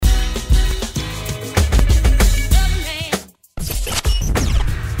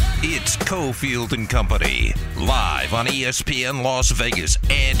Cofield and Company, live on ESPN Las Vegas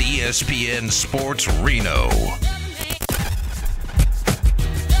and ESPN Sports Reno.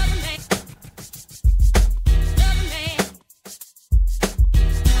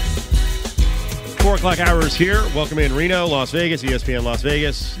 4 o'clock hours here. Welcome in Reno, Las Vegas, ESPN Las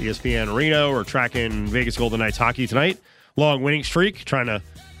Vegas, ESPN Reno. We're tracking Vegas Golden Knights hockey tonight. Long winning streak, trying to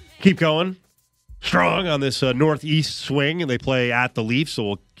keep going strong on this northeast swing. They play at the Leafs, so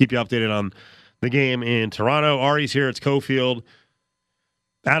we'll keep you updated on the game in Toronto. Ari's here. It's Cofield.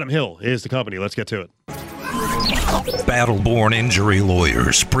 Adam Hill is the company. Let's get to it. Battleborn Injury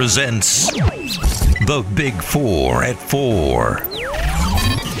Lawyers presents The Big Four at 4.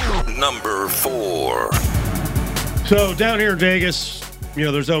 Number 4. So down here in Vegas,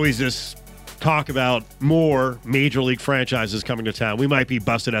 there's always this talk about more major league franchises coming to town. We might be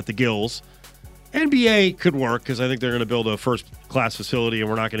busted at the gills. NBA could work because I think they're going to build a first-class facility, and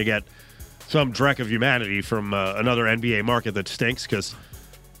we're not going to get some dreck of humanity from another NBA market that stinks.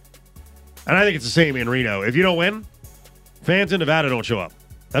 And I think it's the same in Reno. If you don't win, fans in Nevada don't show up.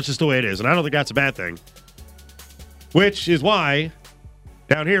 That's just the way it is, and I don't think that's a bad thing. Which is why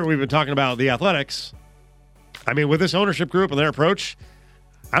down here we've been talking about the Athletics. I mean, with this ownership group and their approach,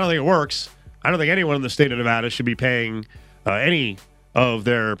 I don't think it works. I don't think anyone in the state of Nevada should be paying any of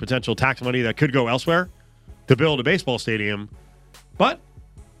their potential tax money that could go elsewhere to build a baseball stadium. But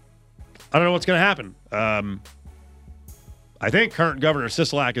I don't know what's going to happen. I think current Governor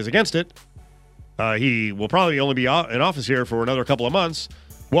Sisolak is against it. He will probably only be in office here for another couple of months.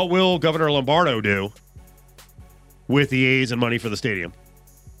 What will Governor Lombardo do with the A's and money for the stadium?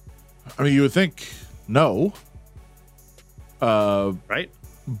 I mean, you would think no. Right?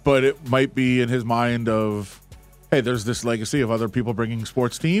 But it might be in his mind of, hey, there's this legacy of other people bringing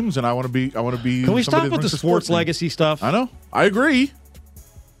sports teams, and I want to be. Can we stop with the sports legacy stuff? I know. I agree.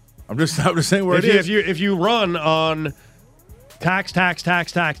 I'm just saying where it is. If you run on tax,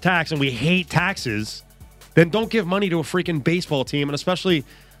 and we hate taxes, then don't give money to a freaking baseball team, and especially,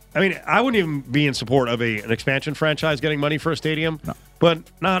 I mean, I wouldn't even be in support of an expansion franchise getting money for a stadium, no. But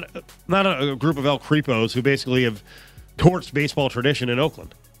not a group of El Crepos who basically have torched baseball tradition in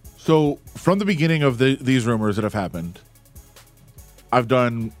Oakland. So from the beginning of these rumors that have happened, I've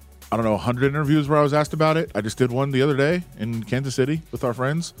done, 100 interviews where I was asked about it. I just did one the other day in Kansas City with our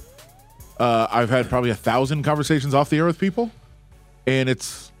friends. I've had probably 1,000 conversations off the air with people. And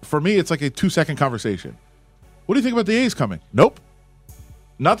for me, it's like a 2-second conversation. What do you think about the A's coming? Nope.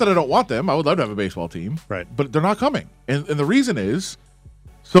 Not that I don't want them. I would love to have a baseball team. Right. But they're not coming. And the reason is,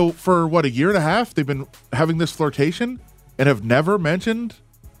 so for a year and a half, they've been having this flirtation and have never mentioned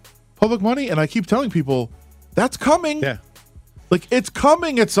public money. And I keep telling people, that's coming. Yeah. Like, it's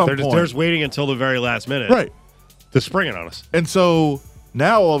coming at some point. They're just waiting until the very last minute. Right. To spring it on us. And so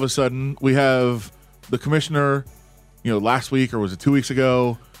now all of a sudden we have the commissioner, last week or was it 2 weeks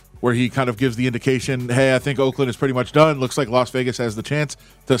ago, where he kind of gives the indication, hey, I think Oakland is pretty much done. Looks like Las Vegas has the chance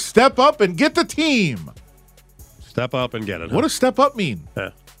to step up and get the team. Step up and get it. What does step up mean?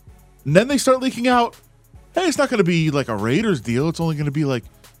 Yeah. And then they start leaking out, hey, it's not going to be like a Raiders deal. It's only going to be maybe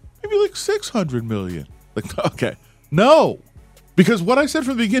 $600 million. Like, okay. No. Because what I said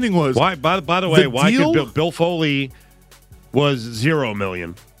from the beginning was, why? By the way, why could Bill Foley was $0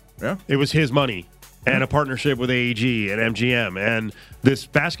 million? Yeah. It was his money. And a partnership with AEG and MGM. And this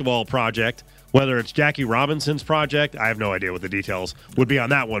basketball project, whether it's Jackie Robinson's project, I have no idea what the details would be on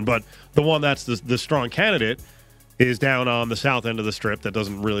that one. But the one that's the strong candidate is down on the south end of the strip that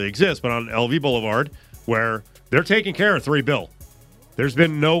doesn't really exist, but on LV Boulevard, where they're taking care of $3 billion. There's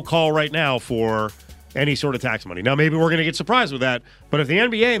been no call right now for any sort of tax money. Now, maybe we're going to get surprised with that. But if the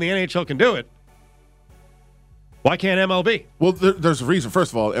NBA and the NHL can do it, why can't MLB? Well, there's a reason.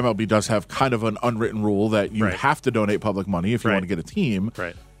 First of all, MLB does have kind of an unwritten rule that you have to donate public money if you want to get a team.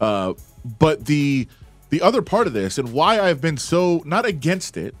 Right. But the other part of this, and why I've been so not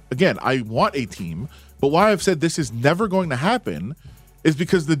against it, again, I want a team, but why I've said this is never going to happen is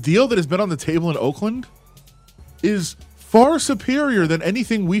because the deal that has been on the table in Oakland is far superior than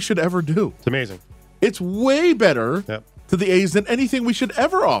anything we should ever do. It's amazing. It's way better to the A's than anything we should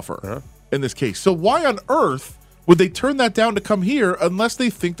ever offer in this case. So why on earth would they turn that down to come here unless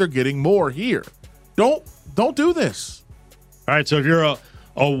they think they're getting more here? Don't do this. All right, so if you're a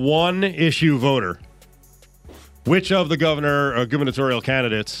one-issue voter, which of the gubernatorial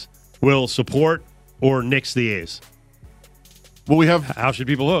candidates will support or nix the A's? Well, how should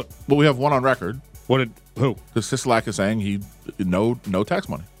people vote? Well, we have one on record. Who? Because Sisolak is saying no tax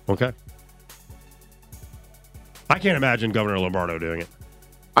money. Okay. I can't imagine Governor Lombardo doing it.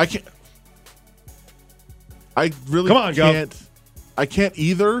 I really Come on, can't. Gov. I can't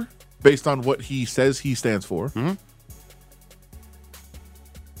either. based on what he says he stands for. Mm-hmm.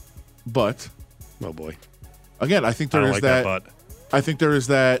 But, oh boy, again, I think there I is like that. but. I think there is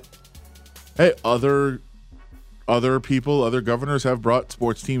that. Hey, other people, other governors have brought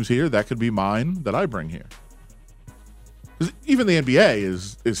sports teams here. That could be mine that I bring here. 'Cause even the NBA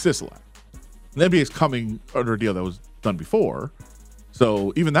is Sisolak. The NBA is coming under a deal that was done before.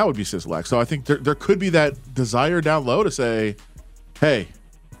 So even that would be Sisolak. So I think there could be that desire down low to say, hey,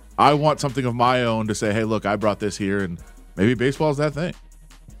 I want something of my own to say, hey, look, I brought this here, and maybe baseball's that thing.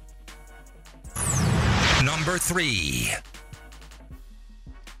 Number 3.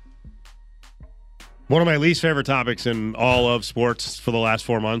 One of my least favorite topics in all of sports for the last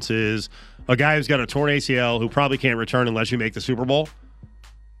 4 months is a guy who's got a torn ACL who probably can't return unless you make the Super Bowl.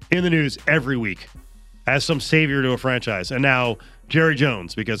 In the news every week as some savior to a franchise. And now Jerry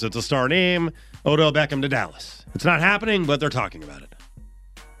Jones, because it's a star name, Odell Beckham to Dallas. It's not happening, but they're talking about it.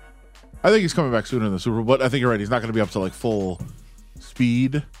 I think he's coming back sooner in the Super Bowl, but I think you're right. He's not going to be up to like full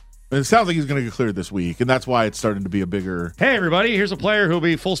speed. And it sounds like he's going to get cleared this week, and that's why it's starting to be a bigger. Hey, everybody, here's a player who'll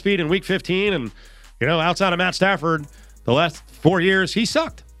be full speed in week 15. And, outside of Matt Stafford, the last 4 years, he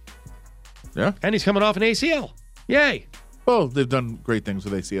sucked. Yeah. And he's coming off an ACL. Yay. Well, they've done great things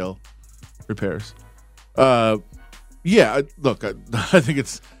with ACL repairs. Yeah, look, I think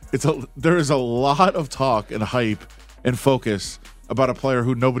there is a lot of talk and hype and focus about a player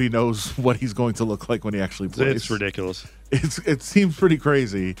who nobody knows what he's going to look like when he actually plays. It's ridiculous. It seems pretty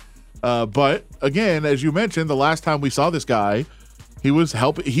crazy. But again, as you mentioned, the last time we saw this guy, he was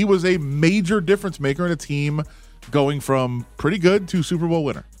a major difference maker in a team going from pretty good to Super Bowl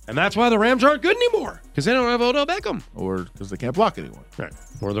winner. And that's why the Rams aren't good anymore, because they don't have Odell Beckham. Or because they can't block anyone. Right.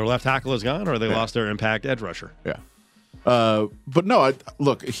 Or their left tackle is gone, or they lost their impact edge rusher. Yeah. But no,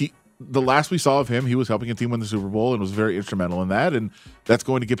 the last we saw of him, he was helping a team win the Super Bowl and was very instrumental in that. And that's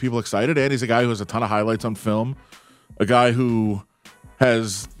going to get people excited. And he's a guy who has a ton of highlights on film, a guy who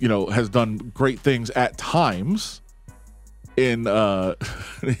has done great things at times in the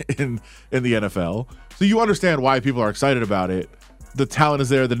NFL. So you understand why people are excited about it. The talent is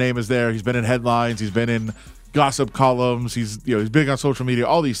there, the name is there. He's been in headlines, he's been in gossip columns, he's big on social media,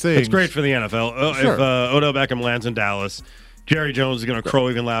 all these things. It's great for the NFL. Sure. If Odell Beckham lands in Dallas, Jerry Jones is going to crow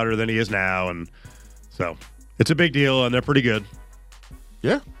even louder than he is now, and so it's a big deal, and they're pretty good.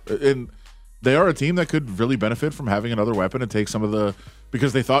 Yeah, and they are a team that could really benefit from having another weapon and take some of the,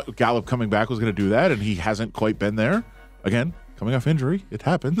 because they thought Gallup coming back was going to do that, and he hasn't quite been there. Again, coming off injury, it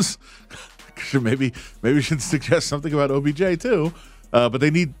happens. maybe we should suggest something about OBJ too, but they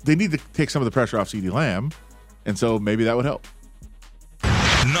need to take some of the pressure off CeeDee Lamb, and so maybe that would help.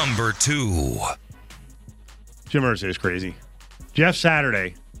 Number 2. Jim Irsay is crazy. Jeff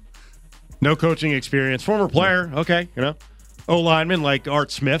Saturday, no coaching experience, former player, okay, O-lineman like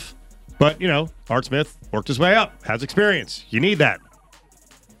Art Smith, but Art Smith worked his way up, has experience. You need that.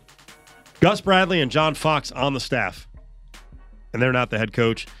 Gus Bradley and John Fox on the staff, and they're not the head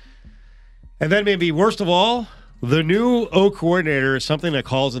coach. And then maybe worst of all, the new O coordinator is something that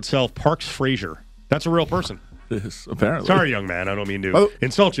calls itself Parks Frazier. That's a real person. Yes, apparently. Sorry, young man. I don't mean to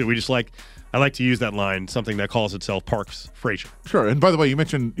insult you. I like to use that line, something that calls itself Parks Frazier. Sure. And by the way, you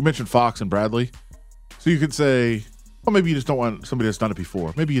mentioned Fox and Bradley. So you could say, well, maybe you just don't want somebody that's done it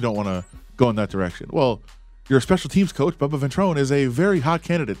before. Maybe you don't want to go in that direction. Well, your special teams coach, Bubba Ventrone, is a very hot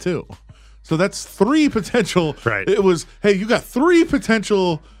candidate too. So that's 3 potential. Right. It was, hey, you got 3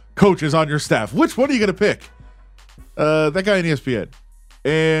 potential coaches on your staff. Which one are you going to pick? That guy in ESPN.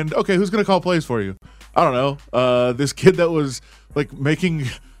 And, okay, who's going to call plays for you? I don't know. This kid that was like making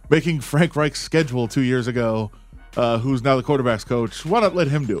Frank Reich's schedule 2 years ago, who's now the quarterback's coach. Why not let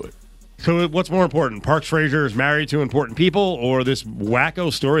him do it? So what's more important? Parks Frazier is married to important people, or this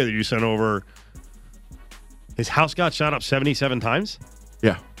wacko story that you sent over? His house got shot up 77 times?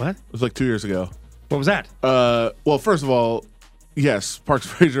 Yeah. What? It was like 2 years ago. What was that? Well, first of all, yes, Parks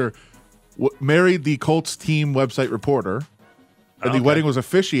Frazier married the Colts team website reporter, and the wedding was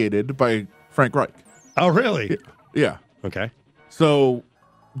officiated by Frank Reich. Oh, really? Yeah. Okay. So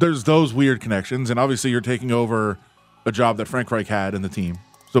there's those weird connections, and obviously you're taking over a job that Frank Reich had in the team.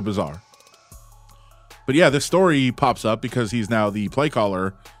 So bizarre. But yeah, this story pops up because he's now the play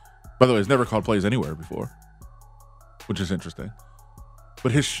caller. By the way, he's never called plays anywhere before, which is interesting.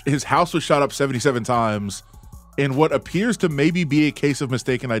 But his house was shot up 77 times in what appears to maybe be a case of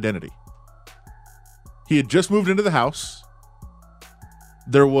mistaken identity. He had just moved into the house.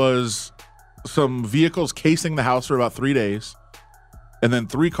 There was some vehicles casing the house for about 3 days. And then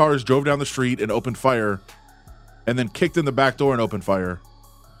 3 cars drove down the street and opened fire, and then kicked in the back door and opened fire.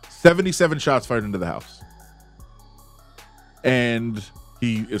 77 shots fired into the house. And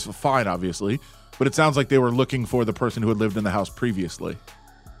he is fine, obviously. But it sounds like they were looking for the person who had lived in the house previously.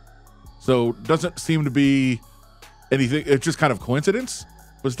 So doesn't seem to be anything. It's just kind of coincidence,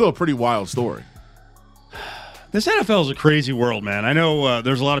 but still a pretty wild story. This NFL is a crazy world, man. I know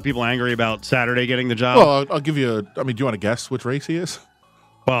there's a lot of people angry about Saturday getting the job. Well, I'll give you do you want to guess which race he is?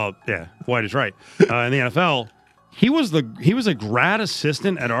 Well, yeah, White is right. In the NFL, he was a grad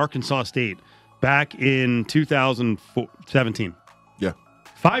assistant at Arkansas State back in 2017. Yeah.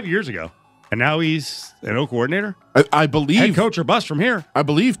 5 years ago. And now he's an O coordinator? I believe. Head coach or bust from here. I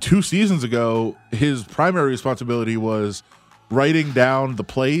believe 2 seasons ago, his primary responsibility was writing down the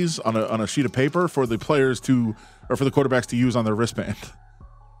plays on a sheet of paper for the players for the quarterbacks to use on their wristband.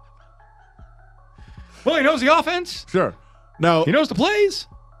 Well, he knows the offense. Sure. Now he knows the plays.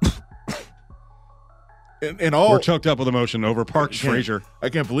 In all, we're choked up with emotion over Parks Frazier. I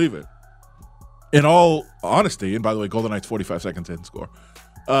can't believe it. In all honesty, and by the way, Golden Knights 45 seconds in score.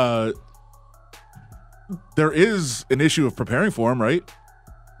 There is an issue of preparing for him, right?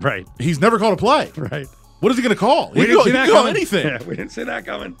 Right. He's never called a play. Right. What is he going to call? We didn't see that coming. Anything. Yeah, we didn't see that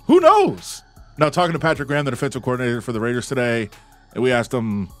coming. Who knows? Now, talking to Patrick Graham, the defensive coordinator for the Raiders today, and we asked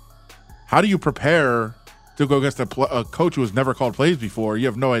him, how do you prepare to go against a coach who has never called plays before? You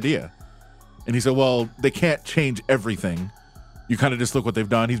have no idea. And he said, well, they can't change everything. You kind of just look what they've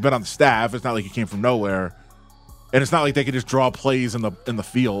done. He's been on the staff. It's not like he came from nowhere. And it's not like they could just draw plays in the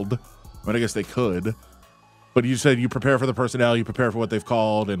field. I mean, I guess they could. But you said you prepare for the personnel, you prepare for what they've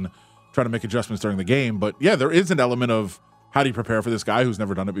called, and try to make adjustments during the game. But, yeah, there is an element of how do you prepare for this guy who's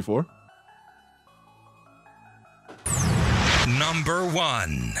never done it before? Number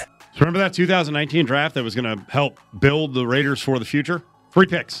 1. So remember that 2019 draft that was going to help build the Raiders for the future? 3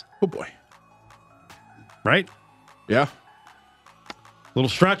 picks. Oh, boy. Right? Yeah. Little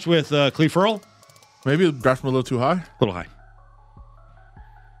stretch with Cleve Furl. Maybe draft him a little too high. A little high.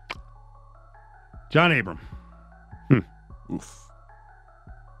 John Abram. Oof.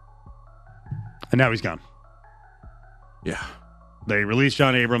 And now he's gone. Yeah. They released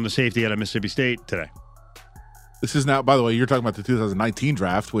John Abram, the safety out of Mississippi State, today. This is now, by the way, you're talking about the 2019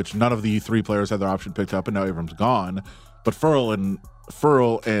 draft, which none of the 3 players had their option picked up, and now Abram's gone. But Furl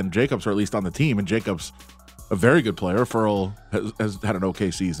and Jacobs are at least on the team, and Jacobs, a very good player. Furl has had an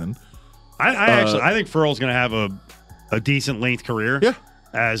okay season. I think Furl's going to have a decent length career. Yeah.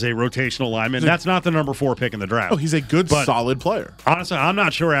 As a rotational lineman. That's not the number 4 pick in the draft. Oh, he's a good, solid player. Honestly, I'm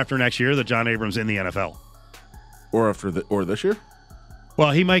not sure after next year that John Abram's in the NFL. Or this year?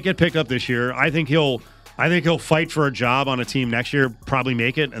 Well, he might get picked up this year. I think he'll fight for a job on a team next year, probably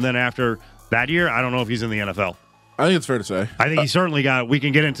make it, and then after that year, I don't know if he's in the NFL. I think it's fair to say. I think he certainly got. We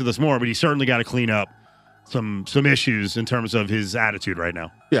can get into this more, but he certainly got to clean up some issues in terms of his attitude right now.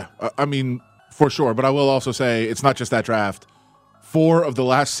 Yeah, I mean, for sure. But I will also say it's not just that draft. 4 of the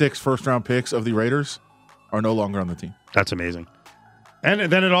last 6 first-round picks of the Raiders are no longer on the team. That's amazing.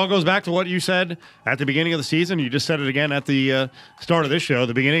 And then it all goes back to what you said at the beginning of the season. You just said it again at the start of this show,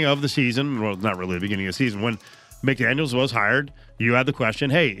 the beginning of the season. Well, not really the beginning of the season. When McDaniels was hired, you had the question,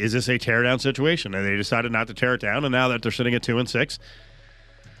 hey, is this a tear-down situation? And they decided not to tear it down. And now that they're sitting at 2-6,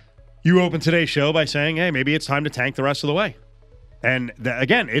 you opened today's show by saying, hey, maybe it's time to tank the rest of the way. And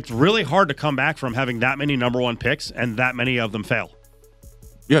again, it's really hard to come back from having that many number 1 picks and that many of them fail.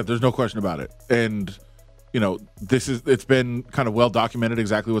 Yeah, there's no question about it. And, it's been kind of well documented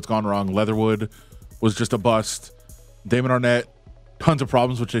exactly what's gone wrong. Leatherwood was just a bust. Damon Arnett, tons of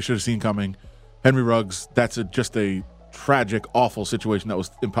problems, which they should have seen coming. Henry Ruggs, that's just a tragic, awful situation that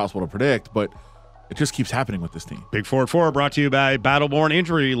was impossible to predict, but it just keeps happening with this team. Big 4-4 brought to you by Battleborn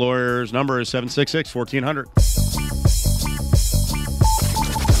Injury Lawyers. Number is 766-1400.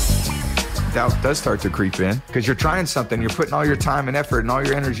 Doubt does start to creep in because you're trying something, you're putting all your time and effort and all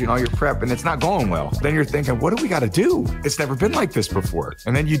your energy and all your prep, and it's not going well. Then you're thinking, what do we got to do? It's never been like this before.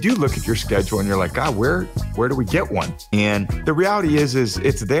 And then you do look at your schedule and you're like, God, where do we get one? And the reality is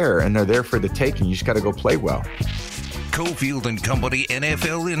it's there, and they're there for the taking. You just got to go play well. Cofield and Company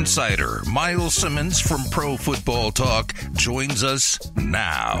NFL insider Miles Simmons from Pro Football Talk joins us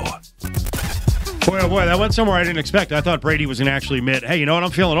now. Boy, oh boy, that went somewhere I didn't expect. I thought Brady was going to actually admit, hey, you know what? I'm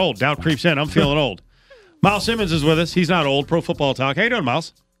feeling old. Doubt creeps in. I'm feeling old. Miles Simmons is with us. He's not old. Pro Football Talk. How you doing,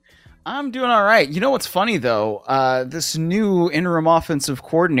 Miles? I'm doing all right. You know what's funny, though? This new interim offensive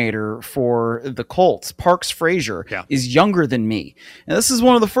coordinator for the Colts, Parks Frazier, is younger than me. And this is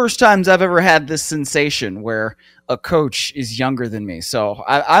one of the first times I've ever had this sensation where a coach is younger than me. So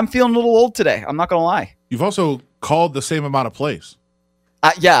I'm feeling a little old today. I'm not going to lie. You've also called the same amount of plays.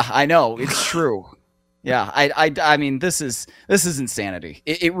 Yeah, I know. It's true. Yeah, I mean, this is insanity.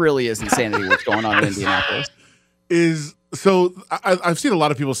 It really is insanity what's going on in Indianapolis. So I've seen a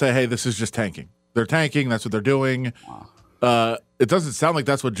lot of people say, hey, this is just tanking. They're tanking. That's what they're doing. It doesn't sound like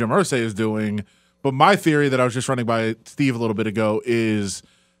that's what Jim Irsay is doing. But my theory that I was just running by Steve a little bit ago is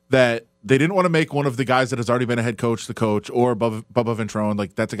that they didn't want to make one of the guys that has already been a head coach the coach, or Bubba Ventrone.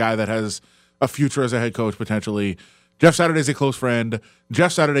 Like, that's a guy that has a future as a head coach potentially. Jeff Saturday's a close friend.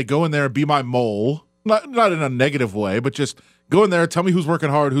 Jeff Saturday, go in there and be my mole. Not in a negative way, but just go in there, tell me who's working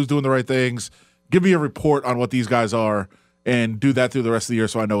hard, who's doing the right things. Give me a report on what these guys are, and do that through the rest of the year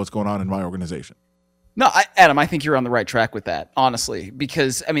so I know what's going on in my organization. No, Adam, I think you're on the right track with that, honestly,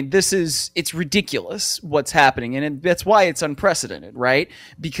 because, I mean, it's ridiculous what's happening, and that's why it's unprecedented, right?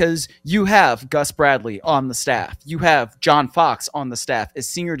 Because you have Gus Bradley on the staff. You have John Fox on the staff as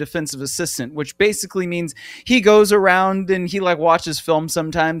senior defensive assistant, which basically means he goes around and he, like, watches film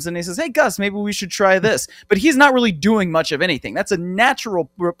sometimes, and he says, hey, Gus, maybe we should try this. But he's not really doing much of anything. That's a natural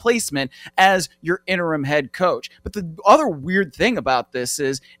replacement as your interim head coach. But the other weird thing about this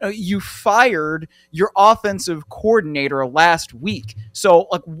is you fired your offensive coordinator last week. So,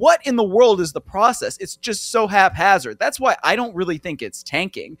 like, what in the world is the process? It's just so haphazard. That's why I don't really think it's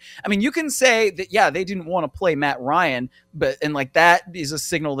tanking. I mean, you can say that, yeah, they didn't want to play Matt Ryan, and like that is a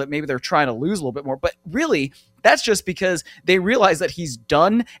signal that maybe they're trying to lose a little bit more. But really, that's just because they realize that he's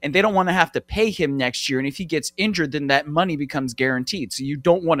done and they don't want to have to pay him next year. And if he gets injured, then that money becomes guaranteed. So you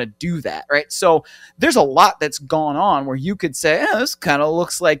don't want to do that, right? So there's a lot that's gone on where you could say, this kind of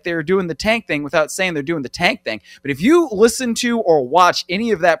looks like they're doing the tank thing without saying they're doing the tank thing. But if you listen to or watch any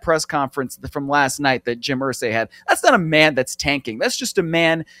of that press conference from last night that Jim Irsay had, that's not a man that's tanking. That's just a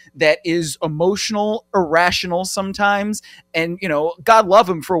man that is emotional, irrational sometimes. And, God love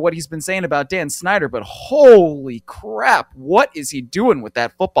him for what he's been saying about Dan Snyder, but holy crap, what is he doing with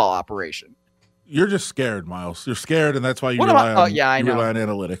that football operation? You're just scared, Miles. You're scared, and that's why you rely on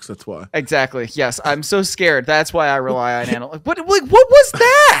analytics. That's why. Exactly. Yes, I'm so scared. That's why I rely on analytics. But what was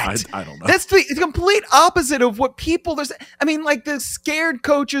that? I don't know. That's the complete opposite of what people are saying. I mean, like, the scared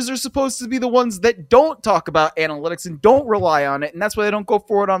coaches are supposed to be the ones that don't talk about analytics and don't rely on it, and that's why they don't go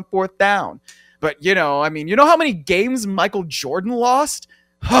for it on fourth down. But, I mean, you know how many games Michael Jordan lost?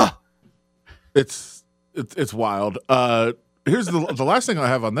 Huh. It's wild. Here's the last thing I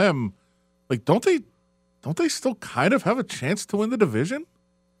have on them. Like, don't they still kind of have a chance to win the division?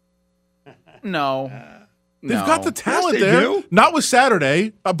 No. They've got the talent there. Do. Not with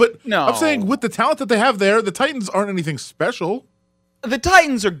Saturday, but no. I'm saying with the talent that they have there, the Titans aren't anything special. The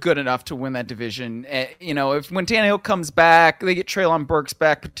Titans are good enough to win that division. If when Tannehill comes back, they get Treylon Burks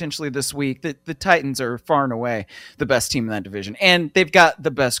back potentially this week. The Titans are far and away the best team in that division, and they've got the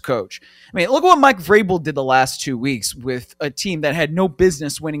best coach. I mean, look at what Mike Vrabel did the last 2 weeks with a team that had no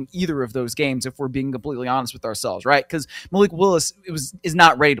business winning either of those games, if we're being completely honest with ourselves, right? Because Malik Willis is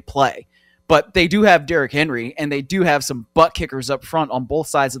not ready to play. But they do have Derrick Henry, and they do have some butt kickers up front on both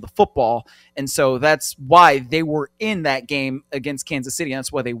sides of the football. And so that's why they were in that game against Kansas City. And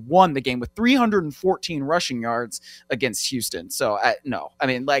that's why they won the game with 314 rushing yards against Houston. So,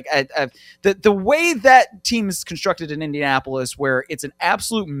 the way that team is constructed in Indianapolis, where it's an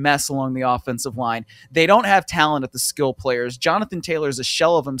absolute mess along the offensive line, they don't have talent at the skill players. Jonathan Taylor is a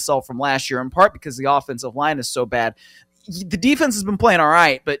shell of himself from last year, in part because the offensive line is so bad. The defense has been playing all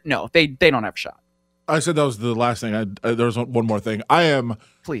right, but no, they don't have a shot. I said that was the last thing. There was one more thing.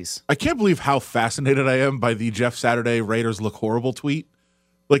 Please. I can't believe how fascinated I am by the Jeff Saturday Raiders look horrible tweet.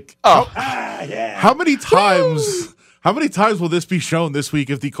 Like, how many times? How many times will this be shown this week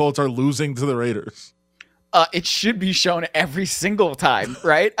if the Colts are losing to the Raiders? It should be shown every single time,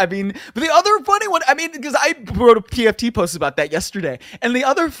 right? I mean, but the other funny one, because I wrote a PFT post about that yesterday, and the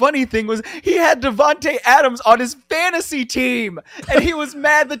other funny thing was he had Davante Adams on his fantasy team, and he was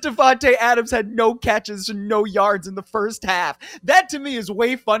mad that Davante Adams had no catches and no yards in the first half. That, to me, is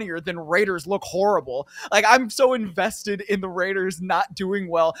way funnier than Raiders look horrible. Like, I'm so invested in the Raiders not doing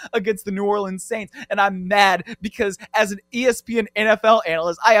well against the New Orleans Saints, and I'm mad because as an ESPN NFL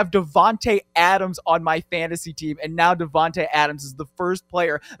analyst, I have Davante Adams on my fantasy team, and now Davante Adams is the first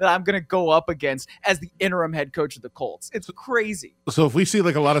player that I'm going to go up against as the interim head coach of the Colts. It's crazy. So if we see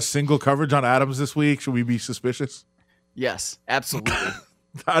like a lot of single coverage on Adams this week, should we be suspicious? Yes, absolutely.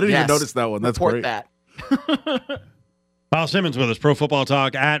 I didn't even notice that one. That's Report great. That. Miles Simmons with us, Pro Football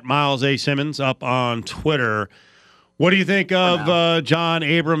Talk at Miles A. Simmons up on Twitter. What do you think of John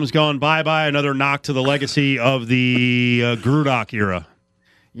Abrams going bye-bye? Another knock to the legacy of the Grudok era.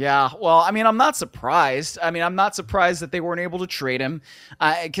 Yeah, well, I'm not surprised. I'm not surprised that they weren't able to trade him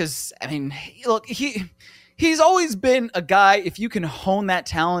because, look, he's always been a guy, if you can hone that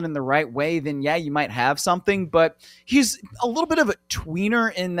talent in the right way, then yeah, you might have something, but he's a little bit of a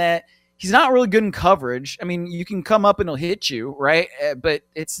tweener in that he's not really good in coverage. I mean, you can come up and he'll hit you, right? But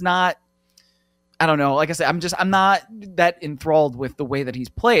it's not, I don't know. Like I said, I'm not that enthralled with the way that he's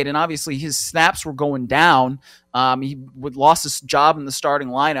played. And obviously his snaps were going down. He lost his job in the starting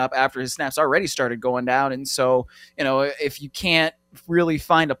lineup after his snaps already started going down. And so, if you can't really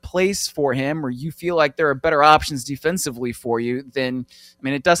find a place for him, or you feel like there are better options defensively for you, then, I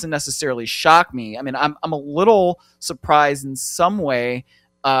mean, it doesn't necessarily shock me. I mean, I'm a little surprised in some way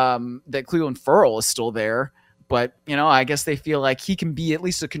that Cleveland Ferrell is still there. But, I guess they feel like he can be at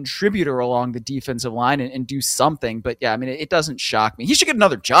least a contributor along the defensive line and do something. But, yeah, I mean, it doesn't shock me. He should get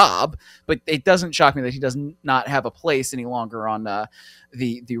another job, but it doesn't shock me that he does not have a place any longer on the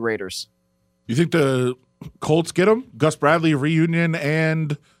Raiders. You think the Colts get him? Gus Bradley reunion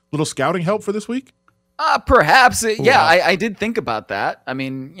and little scouting help for this week? Perhaps. Yeah, I did think about that. I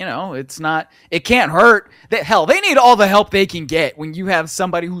mean, it can't hurt. They need all the help they can get when you have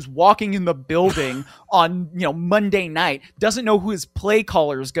somebody who's walking in the building on, Monday night, doesn't know who his play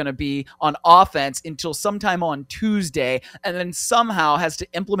caller is going to be on offense until sometime on Tuesday, and then somehow has to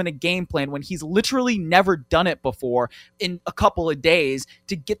implement a game plan when he's literally never done it before in a couple of days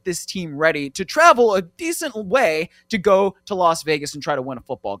to get this team ready to travel a decent way to go to Las Vegas and try to win a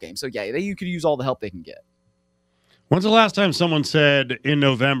football game. So, yeah, you could use all the help they can get. When's the last time someone said in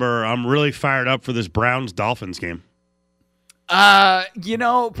November, I'm really fired up for this Browns-Dolphins game?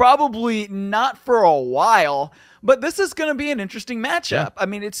 Probably not for a while, but this is going to be an interesting matchup. Yeah. I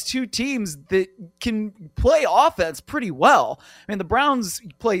mean, it's two teams that can play offense pretty well. I mean, the Browns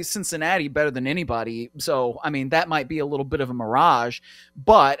play Cincinnati better than anybody, so, I mean, that might be a little bit of a mirage.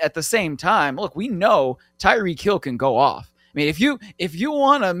 But at the same time, look, we know Tyreek Hill can go off. I mean, if you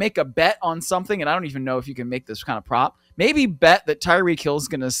want to make a bet on something, and I don't even know if you can make this kind of prop, maybe bet that Tyreek Hill is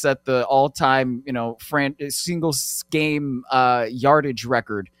going to set the all-time, single game yardage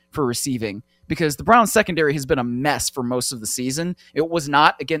record for receiving, because the Browns secondary has been a mess for most of the season. It was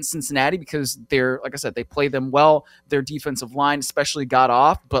not against Cincinnati because like I said, they play them well. Their defensive line especially got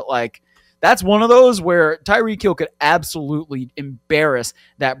off, but that's one of those where Tyreek Hill could absolutely embarrass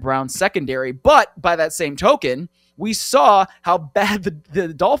that Browns secondary. But by that same token, we saw how bad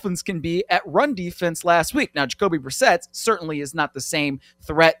the Dolphins can be at run defense last week. Now, Jacoby Brissett certainly is not the same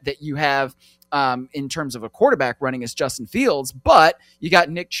threat that you have in terms of a quarterback running as Justin Fields, but you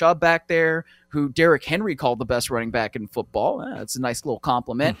got Nick Chubb back there, who Derrick Henry called the best running back in football. That's a nice little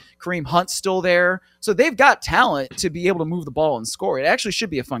compliment. Kareem Hunt's still there. So they've got talent to be able to move the ball and score. It actually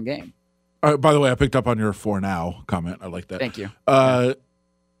should be a fun game. By the way, I picked up on your for now comment. I like that. Thank you.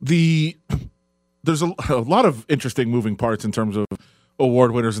 There's a lot of interesting moving parts in terms of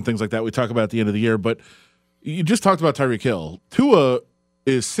award winners and things like that we talk about at the end of the year, but you just talked about Tyreek Hill. Tua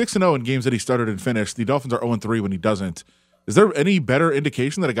is 6-0 in games that he started and finished. The Dolphins are 0-3 when he doesn't. Is there any better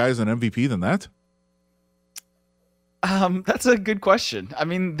indication that a guy is an MVP than that? That's a good question. I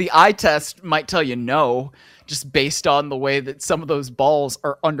mean, the eye test might tell you no, just based on the way that some of those balls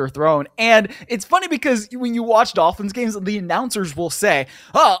are underthrown. And it's funny because when you watch Dolphins games, the announcers will say,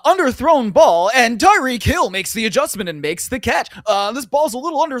 underthrown ball, and Tyreek Hill makes the adjustment and makes the catch. This ball's a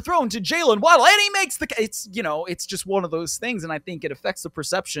little underthrown to Jalen Waddle, and he makes the catch. It's just one of those things, and I think it affects the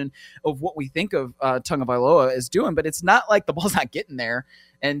perception of what we think of Tagovailoa as doing, but it's not like the ball's not getting there.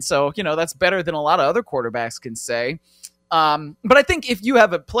 And so, that's better than a lot of other quarterbacks can say. But I think if you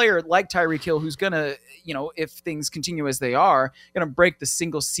have a player like Tyreek Hill who's going to, if things continue as they are, going to break the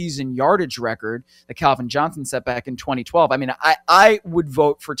single season yardage record that Calvin Johnson set back in 2012. I mean, I would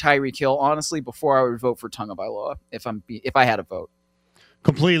vote for Tyreek Hill, honestly, before I would vote for Tagovailoa if I had a vote.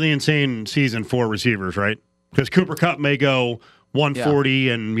 Completely insane season for receivers, right? Because Cooper Kupp may go 140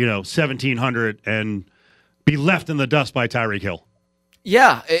 and, 1,700 and be left in the dust by Tyreek Hill.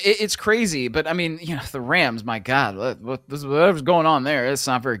 Yeah, it's crazy. But, I mean, the Rams, my God, whatever's going on there, it's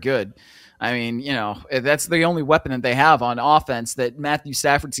not very good. I mean, that's the only weapon that they have on offense that Matthew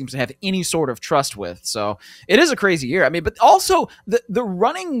Stafford seems to have any sort of trust with. So it is a crazy year. I mean, but also the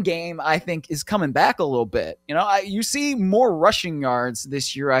running game, I think, is coming back a little bit. You see more rushing yards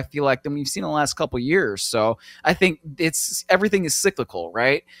this year, I feel like, than we've seen in the last couple of years. So I think everything is cyclical,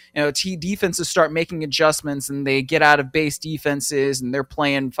 right? Defenses start making adjustments and they get out of base defenses and they're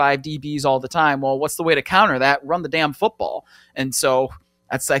playing 5 DBs all the time. Well, what's the way to counter that? Run the damn football. And so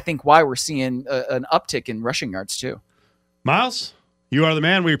that's, I think, why we're seeing an uptick in rushing yards, too. Miles, you are the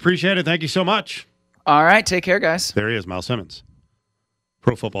man. We appreciate it. Thank you so much. All right. Take care, guys. There he is, Miles Simmons.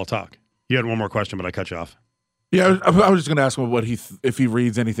 Pro Football Talk. You had one more question, but I cut you off. Yeah, I was just going to ask him if he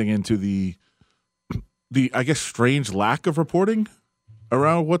reads anything into the I guess, strange lack of reporting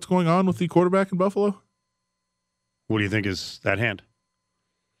around what's going on with the quarterback in Buffalo. What do you think is that hand?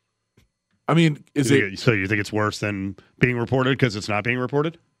 I mean, So you think it's worse than being reported because it's not being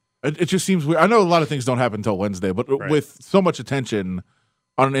reported? It just seems weird. I know a lot of things don't happen until Wednesday, but with so much attention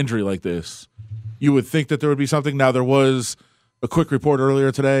on an injury like this, you would think that there would be something. Now, there was a quick report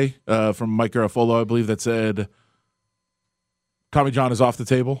earlier today from Mike Garafolo, I believe, that said Tommy John is off the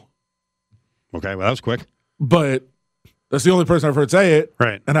table. Okay, well, that was quick. But that's the only person I've heard say it.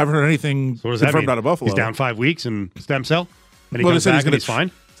 Right. And I haven't heard anything confirmed out of Buffalo. He's down 5 weeks in stem cell, and he comes back and he's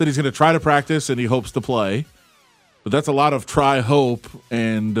fine? Said he's going to try to practice, and he hopes to play. But that's a lot of try, hope,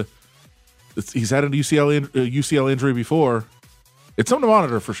 and he's had a UCL injury before. It's something to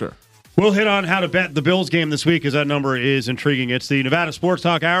monitor for sure. We'll hit on how to bet the Bills game this week because that number is intriguing. It's the Nevada Sports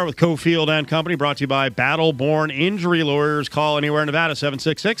Talk Hour with Cofield and Company, brought to you by Battle-Born Injury Lawyers. Call anywhere in Nevada,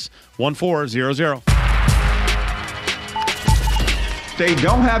 766-1400. They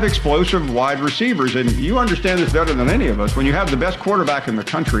don't have explosive wide receivers, and you understand this better than any of us. When you have the best quarterback in the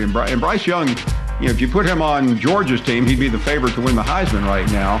country, and Bryce Young, if you put him on Georgia's team, he'd be the favorite to win the Heisman right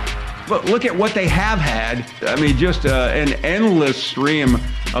now. But look at what they have had. I mean, just an endless stream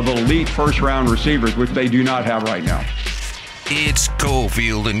of elite first-round receivers, which they do not have right now. It's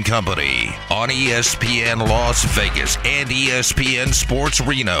Cofield and Company on ESPN Las Vegas and ESPN Sports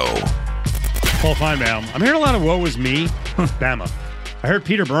Reno. Paul Feinbaum. I'm hearing a lot of woe is me, Bama. I heard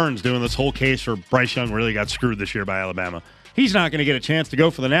Peter Burns doing this whole case for Bryce Young really got screwed this year by Alabama. He's not going to get a chance to go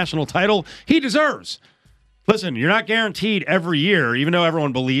for the national title he deserves. Listen, you're not guaranteed every year, even though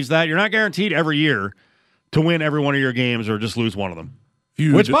everyone believes that, you're not guaranteed every year to win every one of your games or just lose one of them.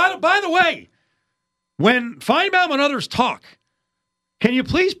 Which, by the way, when Feinbaum and others talk, can you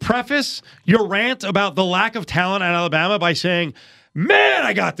please preface your rant about the lack of talent at Alabama by saying, man,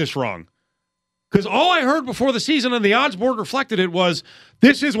 I got this wrong? Because all I heard before the season, and the odds board reflected it, was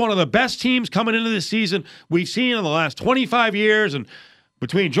this is one of the best teams coming into this season we've seen in the last 25 years. And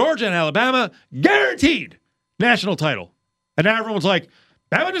between Georgia and Alabama, guaranteed national title. And now everyone's like,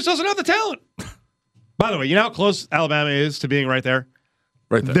 Alabama just doesn't have the talent. By the way, you know how close Alabama is to being right there?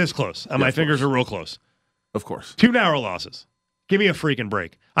 Right there. This close. And my fingers are real close. Of course. 2 narrow losses. Give me a freaking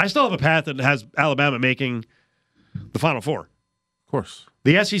break. I still have a path that has Alabama making the Final Four. Of course.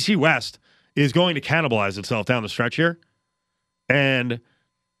 The SEC West is going to cannibalize itself down the stretch here. And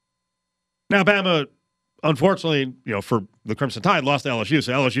now Bama, unfortunately, for the Crimson Tide, lost to LSU,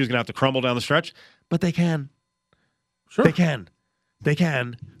 so LSU is going to have to crumble down the stretch. But they can. Sure. They can.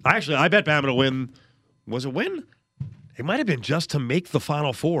 I bet Bama to win. Was it win? It might have been just to make the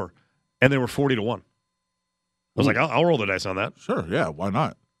Final Four, and they were 40-1. I was like, I'll roll the dice on that. Sure, yeah, why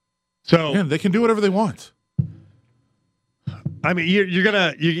not? So they can do whatever they want. I mean, you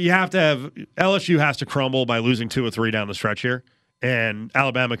have to have LSU has to crumble by losing 2 or 3 down the stretch here, and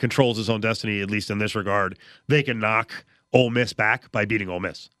Alabama controls its own destiny, at least in this regard. They can knock Ole Miss back by beating Ole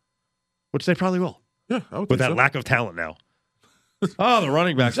Miss, which they probably will. Yeah, I would with think that so. lack of talent now. Oh, the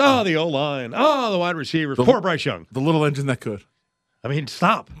running backs. Oh, the O-line. Oh, the wide receivers. Poor Bryce Young. The little engine that could. I mean,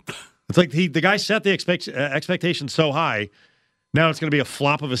 stop. It's like the guy set the expectations so high. Now it's going to be a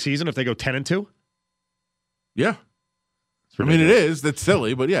flop of a season if they go 10-2. Yeah. I mean, it is. That's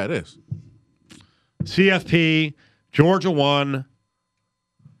silly, but yeah, it is. CFP, Georgia 1,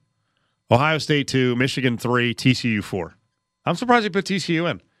 Ohio State 2, Michigan 3, TCU 4. I'm surprised they put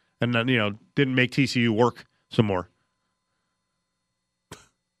TCU in and then, didn't make TCU work some more.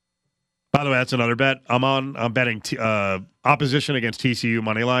 By the way, that's another bet. I'm betting opposition against TCU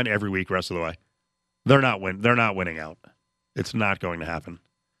money line every week rest of the way. They're not winning out. It's not going to happen.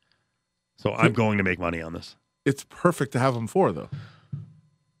 So I'm going to make money on this. It's perfect to have them for, though.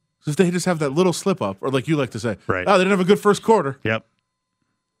 Because they just have that little slip up, or like you like to say, right. Oh, they didn't have a good first quarter. Yep.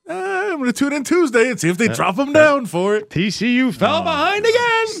 I'm going to tune in Tuesday and see if they drop them down for it. TCU fell behind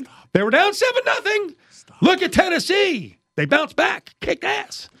again. Stop. They were down 7-0. Look at Tennessee. They bounced back, kicked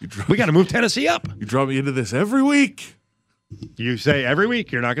ass. We got to move Tennessee up. You draw me into this every week. You say every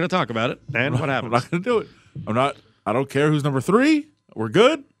week you're not going to talk about it, and what happens? I'm not going to do it. I don't care who's number 3. We're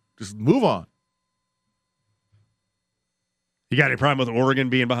good. Just move on. You got any problem with Oregon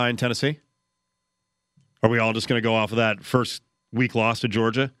being behind Tennessee? Are we all just going to go off of that first week loss to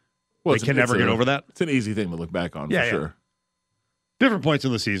Georgia? Well, they can never get over that? It's an easy thing to look back on, for sure. Different points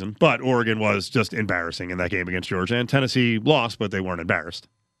in the season, but Oregon was just embarrassing in that game against Georgia, and Tennessee lost, but they weren't embarrassed.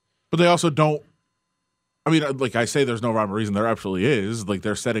 But they also don't. I mean, like I say, there's no rhyme or reason. There absolutely is. Like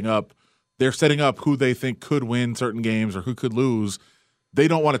they're setting up who they think could win certain games or who could lose. They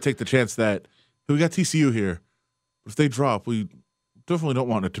don't want to take the chance that we got TCU here. If they drop, we definitely don't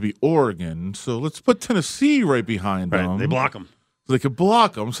want it to be Oregon. So let's put Tennessee right behind them. They block them. so they could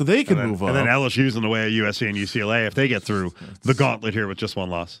block them, so they can move up. And then LSU's in the way of USC and UCLA if they get through the gauntlet here with just one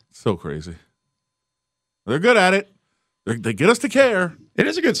loss. So crazy. They're good at it. They get us to care. It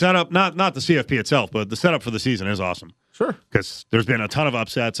is a good setup, not the CFP itself, but the setup for the season is awesome. Sure. Because there's been a ton of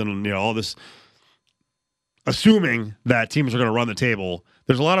upsets and all this, assuming that teams are going to run the table.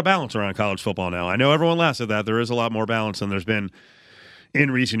 There's a lot of balance around college football now. I know everyone laughs at that. There is a lot more balance than there's been in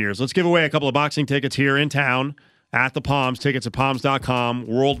recent years. Let's give away a couple of boxing tickets here in town at the Palms. Tickets at palms.com.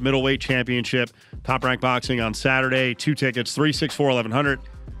 World Middleweight Championship. Top Rank Boxing on Saturday. 2 tickets, 364-1100.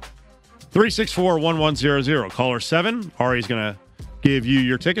 364-1100. Caller 7. Ari's going to give you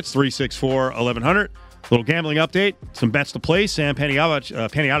your tickets, 364-1100. Little gambling update. Some bets to place. Sam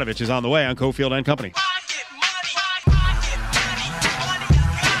Panayotovich is on the way on Cofield and Company.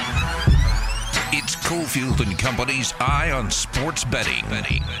 It's Cofield and Company's Eye on Sports Betting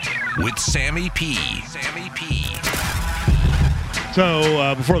with Sammy P.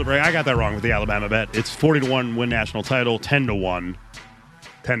 So before the break, I got that wrong with the Alabama bet. It's 40-1 win national title, 10-1.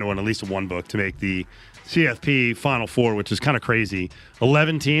 10-1, at least in one book, to make the CFP Final Four, which is kind of crazy.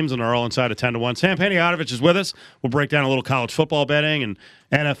 11 teams, and they're all inside of 10-1. Sam Panayotovich is with us. We'll break down a little college football betting and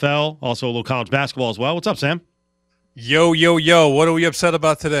NFL, also a little college basketball as well. What's up, Sam? Yo. What are we upset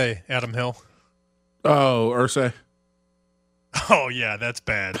about today, Adam Hill? Oh, Irsay. Oh, yeah, that's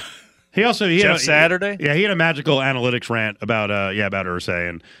bad. He had Saturday? Yeah, he had a magical analytics rant about Irsay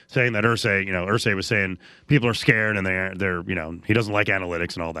and saying that Irsay was saying people are scared and they're he doesn't like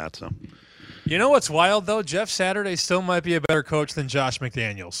analytics and all that. So, you know what's wild though? Jeff Saturday still might be a better coach than Josh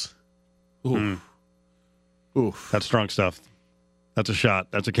McDaniels. Oof. That's strong stuff. That's a shot.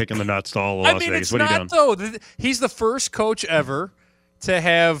 That's a kick in the nuts to all of Las Vegas. It's what are you not doing? though. He's the first coach ever to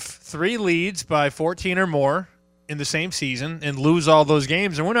have 3 leads by 14 or more in the same season and lose all those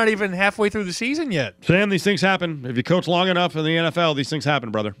games, and we're not even halfway through the season yet. Sam, these things happen. If you coach long enough in the NFL, these things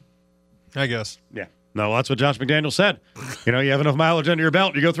happen, brother. I guess. Yeah. No, that's what Josh McDaniels said. You have enough mileage under your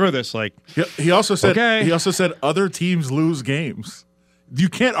belt, you go through this. Like He also said okay. He also said other teams lose games. You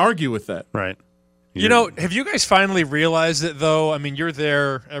can't argue with that. Right. Have you guys finally realized it, though? I mean, you're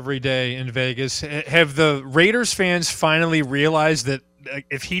there every day in Vegas. Have the Raiders fans finally realized that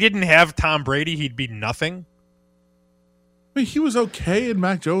if he didn't have Tom Brady, he'd be nothing? I mean, he was okay in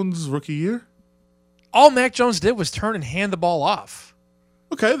Mac Jones' rookie year. All Mac Jones did was turn and hand the ball off.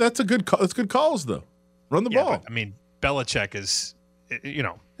 Okay, that's good calls, though. Run the ball. But, Belichick is,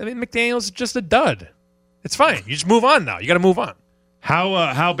 McDaniels is just a dud. It's fine. You just move on now. You got to move on.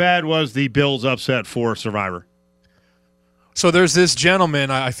 How bad was the Bills' upset for Survivor? So there's this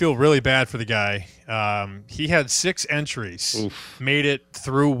gentleman. I feel really bad for the guy. He had 6 entries, made it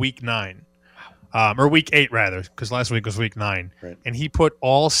through week 9. Or week 8, rather, because last week was week 9. Right. And he put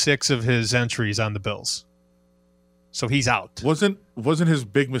all 6 of his entries on the Bills. So he's out. Wasn't his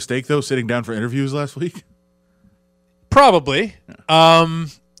big mistake, though, sitting down for interviews last week? Probably.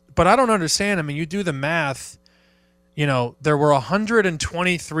 But I don't understand. I mean, you do the math. There were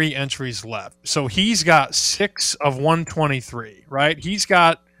 123 entries left. So he's got 6 of 123, right? He's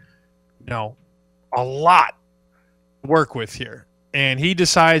got, a lot to work with here. And he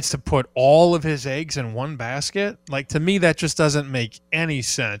decides to put all of his eggs in one basket. Like, to me, that just doesn't make any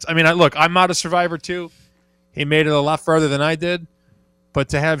sense. I mean, look, I'm not a Survivor too. He made it a lot further than I did. But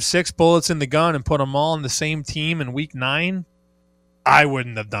to have 6 bullets in the gun and put them all in the same team in week 9, I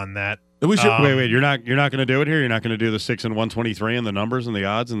wouldn't have done that. We should, wait. You're not going to do it here. You're not going to do the 6 and 123 and the numbers and the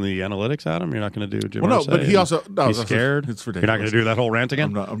odds and the analytics, Adam. You're not going to do Jim. Well, no, but he also he's scared. It's ridiculous. You're not going to do that whole rant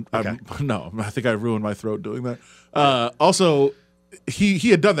again. No, I think I ruined my throat doing that. Also, he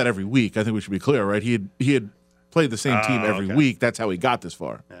had done that every week. I think we should be clear, right? He had played the same team every week. That's how he got this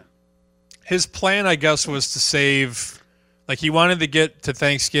far. Yeah. His plan, I guess, was to save. Like, he wanted to get to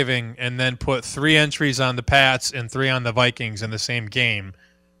Thanksgiving and then put 3 entries on the Pats and 3 on the Vikings in the same game.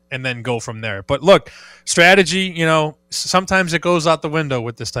 And then go from there. But look, strategy, sometimes it goes out the window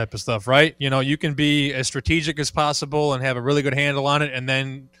with this type of stuff, right? You can be as strategic as possible and have a really good handle on it, and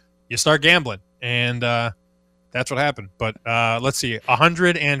then you start gambling. And that's what happened. But let's see,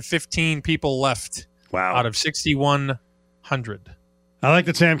 115 people left out of 6,100. I like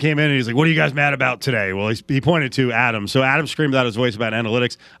that Sam came in and he's like, what are you guys mad about today? Well, he pointed to Adam. So Adam screamed out his voice about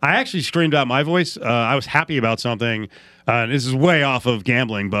analytics. I actually screamed out my voice. I was happy about something. This is way off of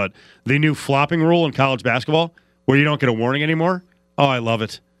gambling, but the new flopping rule in college basketball where you don't get a warning anymore. Oh, I love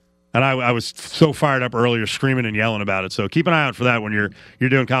it. And I was so fired up earlier screaming and yelling about it. So keep an eye out for that when you're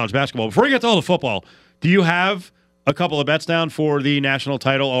doing college basketball. Before we get to all the football, do you have a couple of bets down for the national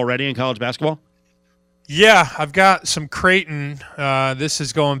title already in college basketball? Yeah, I've got some Creighton. This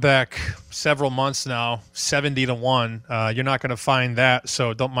is going back several months now, 70-1. You're not going to find that,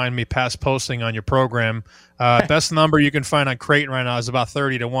 so don't mind me past posting on your program. Best number you can find on Creighton right now is about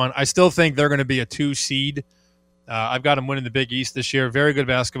 30-1. I still think they're going to be a 2 seed. I've got them winning the Big East this year. Very good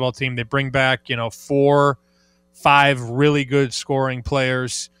basketball team. They bring back 4, 5 really good scoring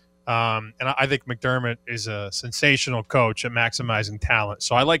players. And I think McDermott is a sensational coach at maximizing talent.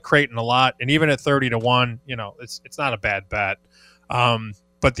 So I like Creighton a lot. And even at 30-1, it's not a bad bet.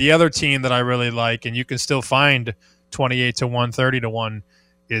 But the other team that I really like, and you can still find 28-1, 30-1,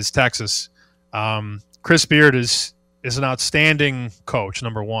 is Texas. Chris Beard is an outstanding coach,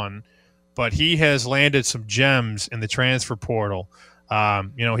 number one, but he has landed some gems in the transfer portal.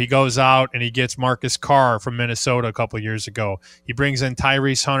 He goes out and he gets Marcus Carr from Minnesota a couple of years ago. He brings in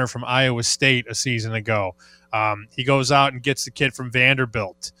Tyrese Hunter from Iowa State a season ago. He goes out and gets the kid from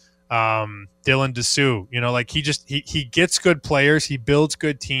Vanderbilt, Dylan Dessou. He gets good players. He builds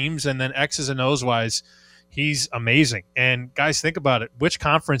good teams, and then X's and O's wise, he's amazing. And guys, think about it. Which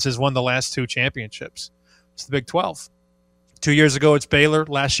conference has won the last 2 championships? It's the Big 12. 2 years ago, it's Baylor.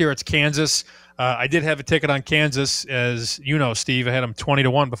 Last year, it's Kansas. I did have a ticket on Kansas, as you know, Steve. I had them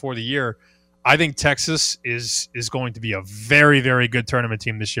 20-1 before the year. I think Texas is going to be a very, very good tournament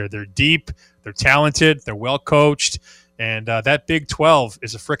team this year. They're deep, they're talented, they're well coached, and that Big 12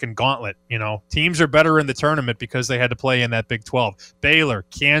 is a freaking gauntlet. Teams are better in the tournament because they had to play in that Big 12. Baylor,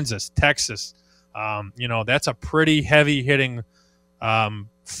 Kansas, Texas. That's a pretty heavy hitting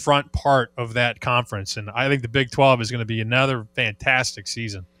front part of that conference, and I think the Big 12 is going to be another fantastic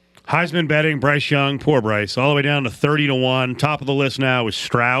season. Heisman betting, Bryce Young, poor Bryce, all the way down to 30-1. Top of the list now is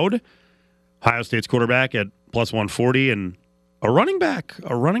Stroud, Ohio State's quarterback at plus 140, and a running back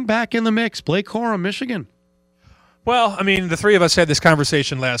in the mix, Blake Corum, Michigan. Well, I mean, the three of us had this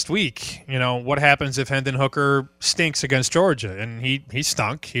conversation last week. What happens if Hendon Hooker stinks against Georgia? And he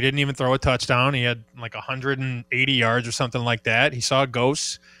stunk. He didn't even throw a touchdown. He had like 180 yards or something like that. He saw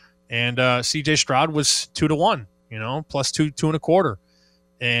ghosts. And C.J. Stroud was 2-1, plus 2.25.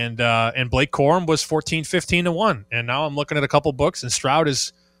 And Blake Corum was 14-15-1. And now I'm looking at a couple books, and Stroud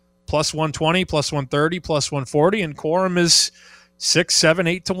is plus 120, plus 130, plus 140, and Corum is 6, 7,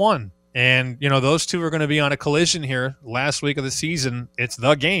 8-1. And, those two are going to be on a collision here last week of the season. It's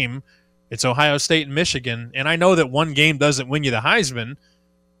the game. It's Ohio State and Michigan. And I know that one game doesn't win you the Heisman,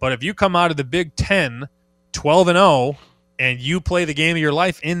 but if you come out of the Big Ten 12-0 and you play the game of your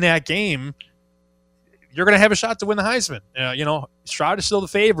life in that game, you're going to have a shot to win the Heisman. Stroud is still the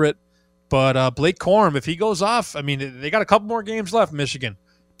favorite, but Blake Corum, if he goes off, I mean, they got a couple more games left, Michigan.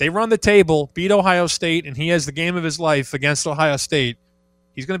 They run the table, beat Ohio State, and he has the game of his life against Ohio State.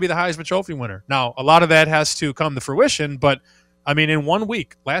 He's going to be the Heisman Trophy winner. Now, a lot of that has to come to fruition, but, I mean, in 1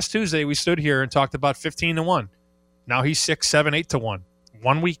 week, last Tuesday, we stood here and talked about 15-1. Now he's 6, 7, 8-1.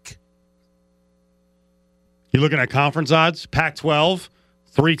 1 week. You're looking at conference odds, Pac-12,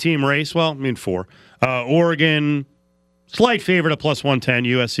 3-team race. Well, I mean 4. Oregon, slight favorite at plus 110,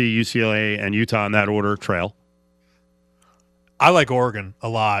 USC, UCLA, and Utah in that order, trail. I like Oregon a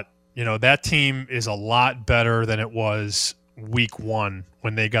lot. That team is a lot better than it was week 1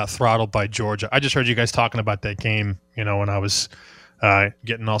 when they got throttled by Georgia. I just heard you guys talking about that game, when I was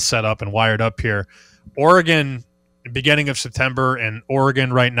getting all set up and wired up here. Oregon, beginning of September, and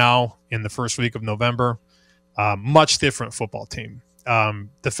Oregon right now in the first week of November, much different football team.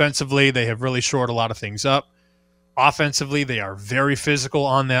 Defensively, they have really shored a lot of things up. Offensively, they are very physical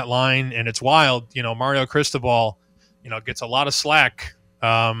on that line, and it's wild. Mario Cristobal, gets a lot of slack,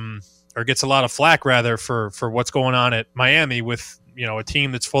 or gets a lot of flack rather for what's going on at Miami with, a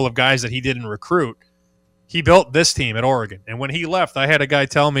team that's full of guys that he didn't recruit. He built this team at Oregon, and when he left, I had a guy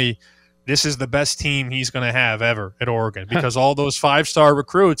tell me this is the best team he's going to have ever at Oregon because all those 5-star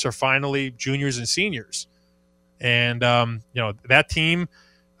recruits are finally juniors and seniors. And, that team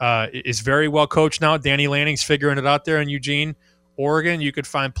is very well coached now. Danny Lanning's figuring it out there in Eugene. Oregon, you could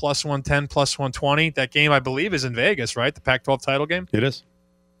find plus 110, plus 120. That game, I believe, is in Vegas, right? The Pac-12 title game? It is.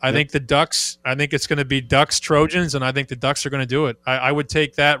 I think it's going to be Ducks, Trojans, and I think the Ducks are going to do it. I would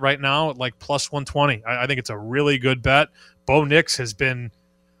take that right now at like plus 120. I think it's a really good bet. Bo Nix has been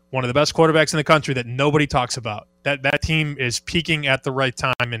one of the best quarterbacks in the country that nobody talks about. That team is peaking at the right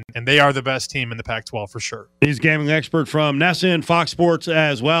time, and they are the best team in the Pac-12 for sure. He's gambling expert from NESN, Fox Sports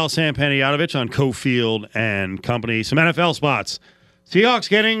as well. Sam Panayotovich on Cofield and Company. Some NFL spots. Seahawks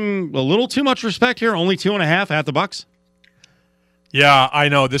getting a little too much respect here. Only 2.5 at the Bucs. Yeah, I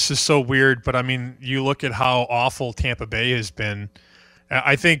know. This is so weird, but I mean, you look at how awful Tampa Bay has been.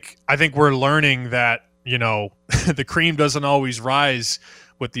 I think we're learning that, the cream doesn't always rise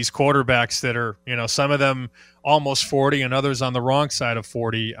with these quarterbacks that are, some of them almost 40 and others on the wrong side of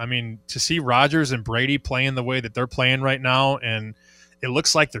 40. I mean, to see Rodgers and Brady playing the way that they're playing right now, and it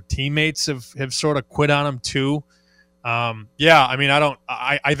looks like their teammates have sort of quit on them too. I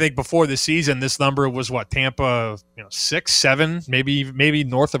think before the season, this number was Tampa, 6, 7, maybe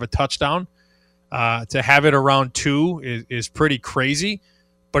north of a touchdown. To have it around 2 is pretty crazy.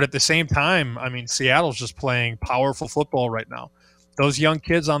 But at the same time, I mean, Seattle's just playing powerful football right now. Those young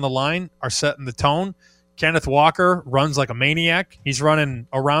kids on the line are setting the tone. Kenneth Walker runs like a maniac. He's running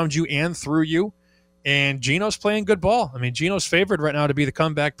around you and through you. And Geno's playing good ball. I mean, Geno's favored right now to be the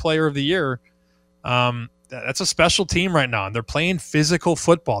comeback player of the year. That's a special team right now, and they're playing physical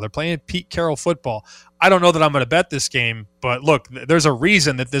football. They're playing Pete Carroll football. I don't know that I'm going to bet this game, but look, there's a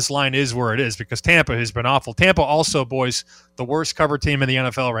reason that this line is where it is because Tampa has been awful. Tampa also, boys, the worst cover team in the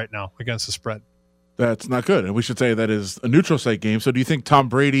NFL right now against the spread. That's not good, and we should say that is a neutral site game. So do you think Tom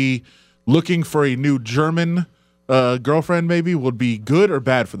Brady looking for a new German girlfriend maybe would be good or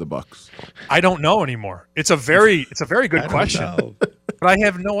bad for the Bucs? I don't know anymore. It's a very good question, but I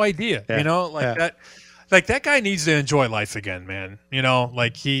have no idea. Yeah. That. Like, that guy needs to enjoy life again, man.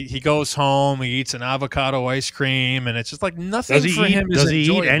 Like, he goes home, he eats an avocado ice cream, and it's just like nothing for him is Does he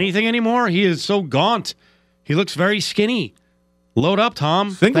enjoyable. eat anything anymore? He is so gaunt. He looks very skinny. Load up, Tom.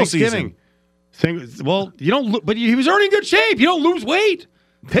 Single Thanksgiving. Well, you don't. But he was already in good shape. You don't lose weight.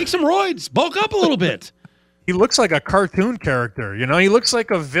 Take some roids. Bulk up a little bit. He looks like a cartoon character. He looks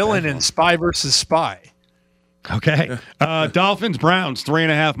like a villain in Spy versus Spy. Okay. Dolphins, Browns,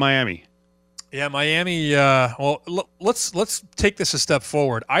 3.5 Miami. Yeah, Miami. Let's take this a step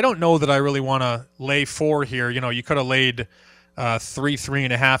forward. I don't know that I really want to lay 4 here. You could have laid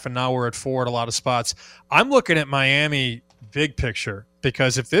 3.5, and now we're at 4 at a lot of spots. I'm looking at Miami big picture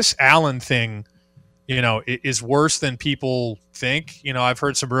because if this Allen thing, is worse than people think. I've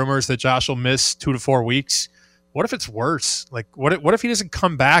heard some rumors that Josh will miss 2 to 4 weeks. What if it's worse? Like, what if he doesn't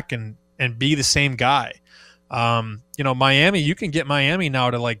come back and be the same guy? Miami, you can get Miami now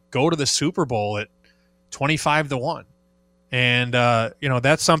to go to the Super Bowl at 25-1. And,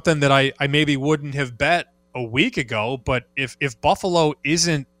 that's something that I maybe wouldn't have bet a week ago. But if Buffalo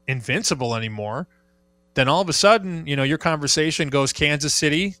isn't invincible anymore, then all of a sudden, your conversation goes Kansas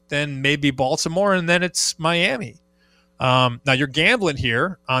City, then maybe Baltimore, and then it's Miami. Now you're gambling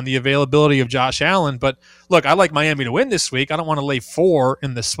here on the availability of Josh Allen, but look, I like Miami to win this week. I don't want to lay 4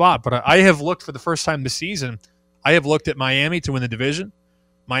 in the spot, but I have looked for the first time this season. I have looked at Miami to win the division,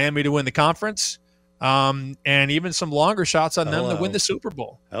 Miami to win the conference, and even some longer shots on them to win the Super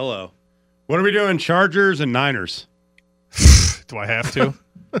Bowl. Hello. What are we doing? Chargers and Niners. Do I have to?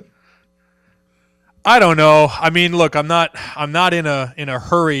 I don't know. I mean, look, I'm not in a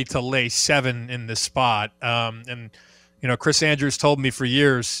hurry to lay 7 in this spot. And Chris Andrews told me for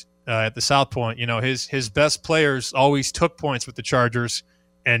years at the South Point, his best players always took points with the Chargers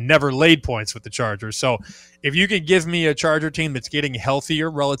and never laid points with the Chargers. So if you can give me a Charger team that's getting healthier,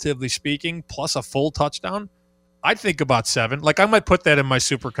 relatively speaking, plus a full touchdown, I'd think about 7. Like, I might put that in my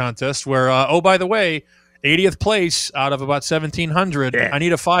super contest where, by the way, 80th place out of about 1,700. Yeah. I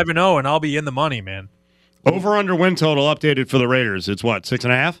need a 5-0, and I'll be in the money, man. Over-under win total updated for the Raiders. It's what,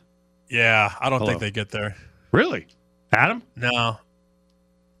 6.5? Yeah, I don't think they get there. Really? Adam? No.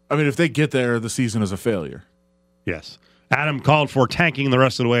 I mean, if they get there, the season is a failure. Yes. Adam called for tanking the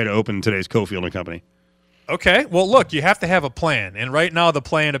rest of the way to open today's Cofield and Company. Okay. Well, look, you have to have a plan. And right now the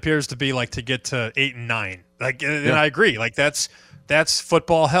plan appears to be to get to 8 and 9. And I agree. That's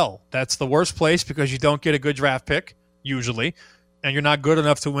football hell. That's the worst place because you don't get a good draft pick, usually, and you're not good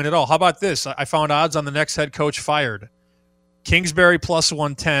enough to win it all. How about this? I found odds on the next head coach fired. Kingsbury plus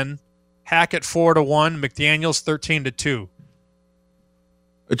 110, Hackett 4-1, McDaniels 13-2.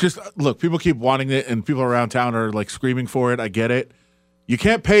 It just, look, people keep wanting it, and people around town are screaming for it. I get it. You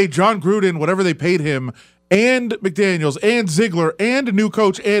can't pay John Gruden whatever they paid him, and McDaniels, and Ziegler, and a new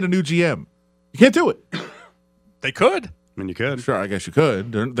coach, and a new GM. You can't do it. They could. I mean, you could. Sure, I guess you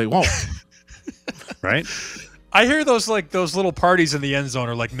could. They won't. Right? I hear those little parties in the end zone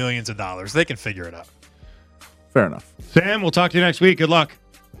are millions of dollars. They can figure it out. Fair enough. Sam, we'll talk to you next week. Good luck.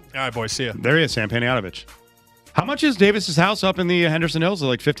 All right, boys. See ya. There he is, Sam Panayotovich. How much is Davis's house up in the Henderson Hills?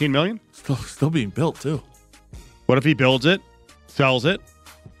 $15 million? Still being built, too. What if he builds it, sells it,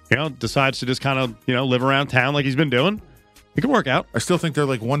 decides to just kind of, live around town like he's been doing? It could work out. I still think they're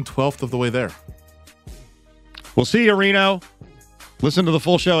 1/12 of the way there. We'll see you, Reno. Listen to the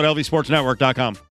full show at lvsportsnetwork.com.